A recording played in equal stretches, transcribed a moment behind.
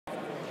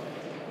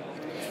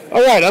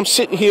All right, I'm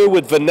sitting here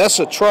with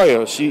Vanessa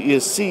Troyer. She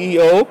is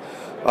CEO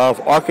of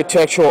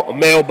Architectural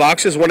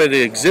Mailboxes, one of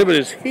the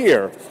exhibitors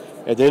here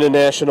at the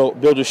International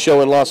Builders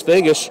Show in Las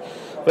Vegas.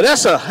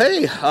 Vanessa,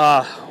 hey,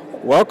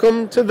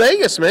 welcome to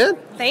Vegas, man.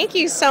 Thank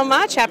you so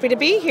much. Happy to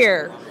be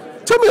here.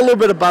 Tell me a little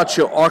bit about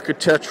your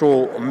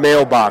architectural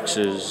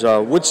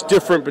mailboxes. What's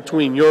different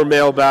between your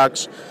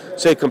mailbox,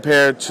 say,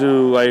 compared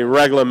to a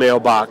regular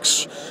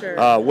mailbox?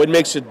 Sure. What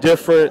makes it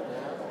different?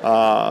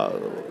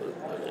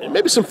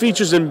 Maybe some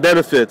features and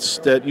benefits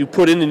that you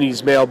put into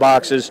these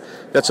mailboxes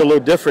that's a little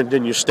different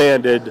than your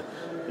standard,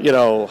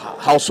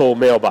 household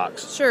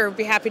mailbox. Sure,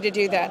 be happy to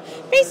do that.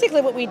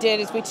 Basically what we did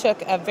is we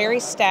took a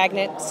very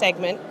stagnant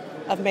segment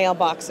of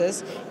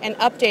mailboxes and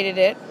updated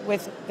it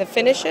with the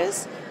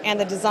finishes and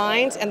the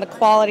designs and the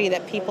quality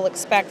that people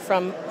expect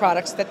from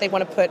products that they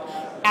want to put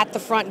at the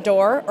front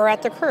door or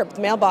at the curb.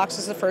 The mailbox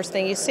is the first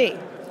thing you see.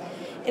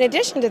 In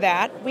addition to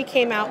that, we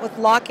came out with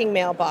locking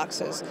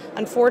mailboxes.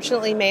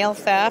 Unfortunately, mail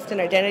theft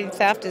and identity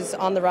theft is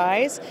on the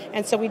rise,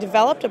 and so we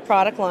developed a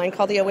product line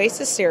called the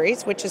Oasis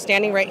Series, which is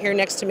standing right here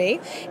next to me,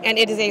 and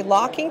it is a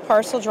locking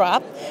parcel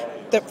drop.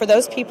 For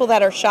those people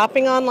that are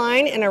shopping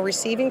online and are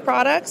receiving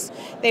products,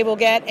 they will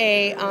get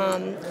a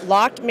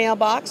locked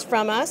mailbox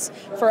from us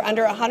for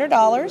under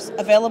 $100,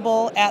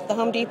 available at the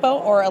Home Depot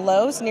or a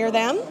Lowe's near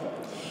them.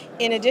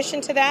 In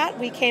addition to that,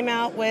 we came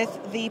out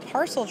with the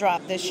parcel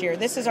drop this year.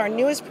 This is our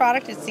newest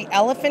product. It's the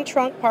Elephant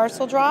Trunk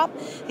Parcel Drop.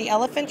 The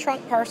Elephant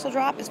Trunk Parcel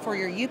Drop is for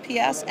your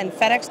UPS and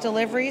FedEx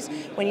deliveries.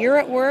 When you're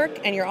at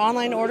work and your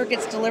online order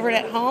gets delivered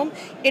at home,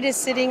 it is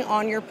sitting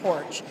on your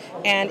porch.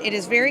 And it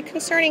is very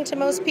concerning to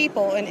most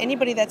people and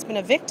anybody that's been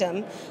a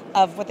victim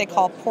of what they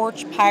call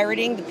porch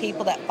pirating, the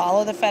people that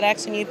follow the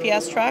FedEx and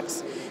UPS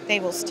trucks. They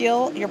will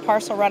steal your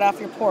parcel right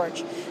off your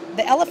porch.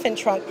 The Elephant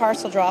Trunk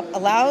Parcel Drop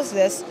allows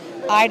this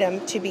item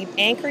to be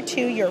anchored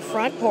to your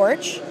front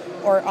porch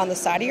or on the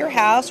side of your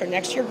house or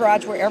next to your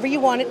garage, wherever you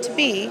want it to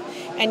be,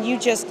 and you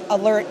just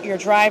alert your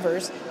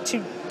drivers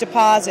to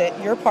deposit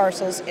your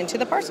parcels into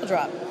the parcel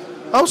drop.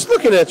 I was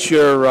looking at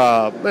your,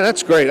 man,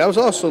 that's great. I was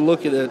also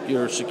looking at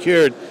your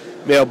secured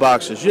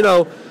mailboxes.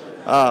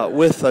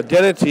 With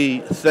identity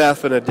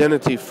theft and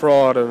identity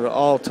fraud at an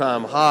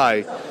all-time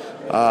high,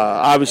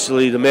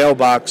 obviously the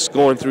mailbox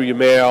going through your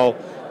mail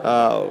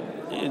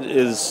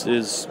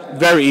is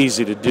very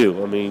easy to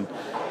do. I mean,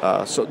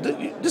 so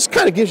this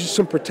kind of gives you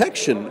some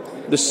protection,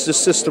 this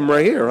system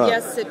right here, huh?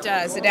 Yes, it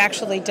does. It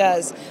actually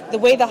does. The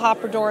way the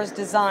hopper door is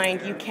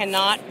designed, you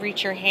cannot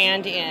reach your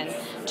hand in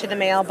to the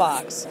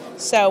mailbox.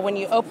 So when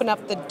you open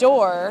up the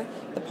door,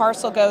 the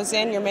parcel goes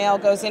in, your mail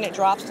goes in, it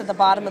drops to the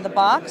bottom of the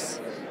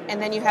box, and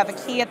then you have a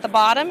key at the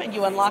bottom, and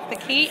you unlock the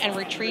key and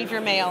retrieve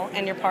your mail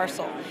and your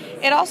parcel.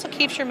 It also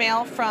keeps your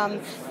mail from,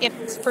 if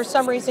for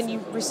some reason you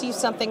receive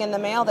something in the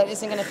mail that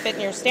isn't going to fit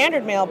in your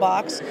standard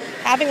mailbox,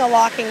 having a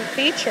locking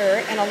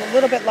feature and a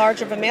little bit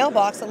larger of a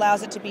mailbox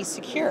allows it to be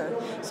secure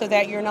so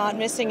that you're not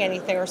missing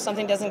anything or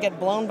something doesn't get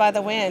blown by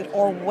the wind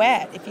or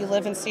wet. If you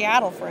live in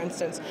Seattle, for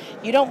instance,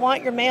 you don't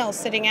want your mail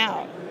sitting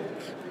out.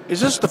 Is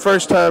this the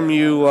first time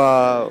you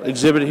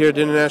exhibited here at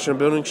the International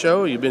Building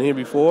Show? You've been here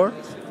before?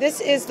 This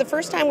is the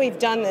first time we've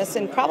done this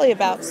in probably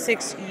about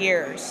 6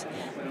 years,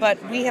 but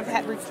we have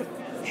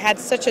had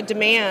such a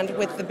demand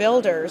with the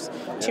builders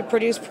to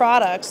produce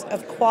products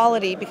of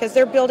quality because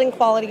they're building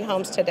quality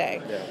homes today.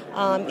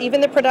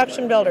 Even the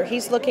production builder,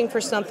 he's looking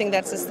for something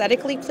that's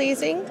aesthetically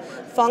pleasing,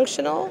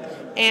 functional,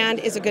 and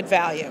is a good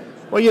value.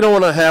 Well, you don't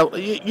want to have,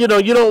 you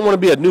don't want to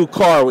be a new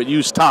car with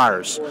used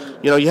tires.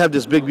 You have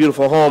this big,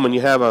 beautiful home and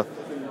you have a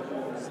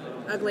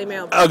ugly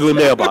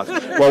mailbox.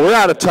 Well, we're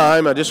out of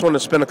time. I just want to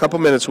spend a couple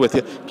minutes with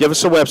you. Give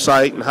us a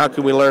website, and how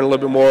can we learn a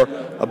little bit more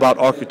about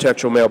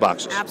architectural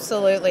mailboxes?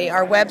 Absolutely.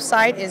 Our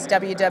website is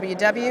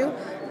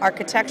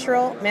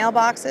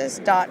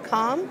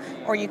www.architecturalmailboxes.com,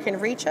 or you can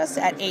reach us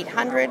at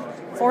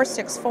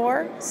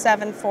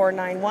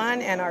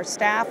 800-464-7491, and our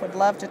staff would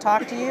love to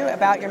talk to you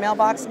about your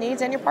mailbox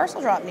needs and your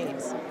parcel drop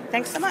needs.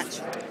 Thanks so much.